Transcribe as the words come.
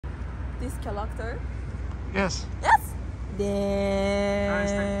this character? Yes. Yes.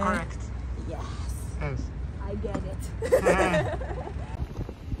 Then. Correct. Yes. Yes. I get it.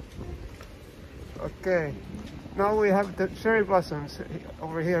 Okay. Now we have the cherry blossoms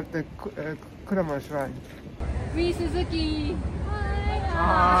over here at the Kurama Shrine. We Suzuki.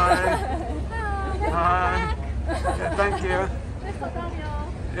 Hi. Hi. Yeah, thank you.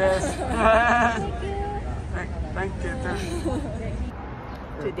 Yes. Thank you too.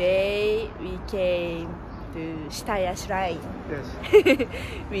 Today we came to Shitaya Shrine. Yes.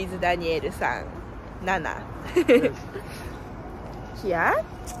 With Daniel-san, Nana. Yes. Here.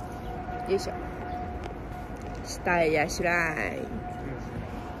 Yoisho. Shitaya Shrine. Yes.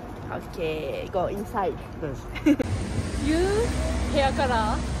 Okay, go inside. Yes. You hair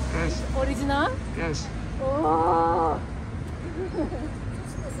color? Yes. Original? Yes. Oh.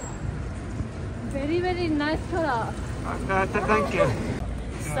 Very nice color. Thank you.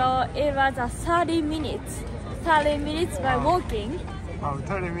 So it was a 30 minutes. 30 minutes by walking. Oh,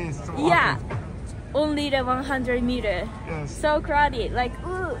 30 minutes to walk. Yeah. Only the 100 meter. Yes. So crowded, like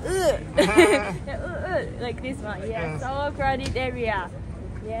like this one. Yeah, Yes. so crowded area.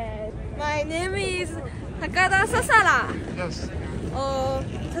 Yes. My name is Takada Sasara. Yes. Oh,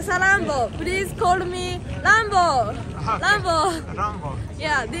 Sasarambo. Please call me Rambo. Rambo. Rambo.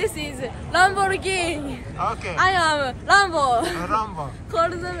 Yeah, this is Lamborghini. Okay. I am Rambo. Rambo.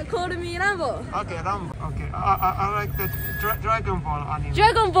 Call me Rambo. Okay, Rambo. Okay. I like the Dragon Ball anime.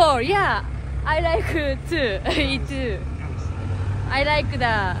 Dragon Ball. Yeah, I like too. Me too. Yes. I like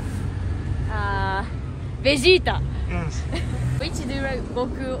the Vegeta. Yes. Which do you like,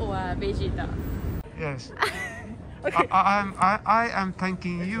 Goku or Vegeta? Yes. Okay. I am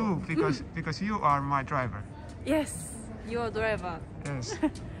thanking you because you are my driver. Yes, your driver. Yes.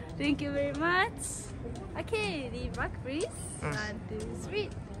 Thank you very much. Okay, lean back please. Yes. 1, 2, 3.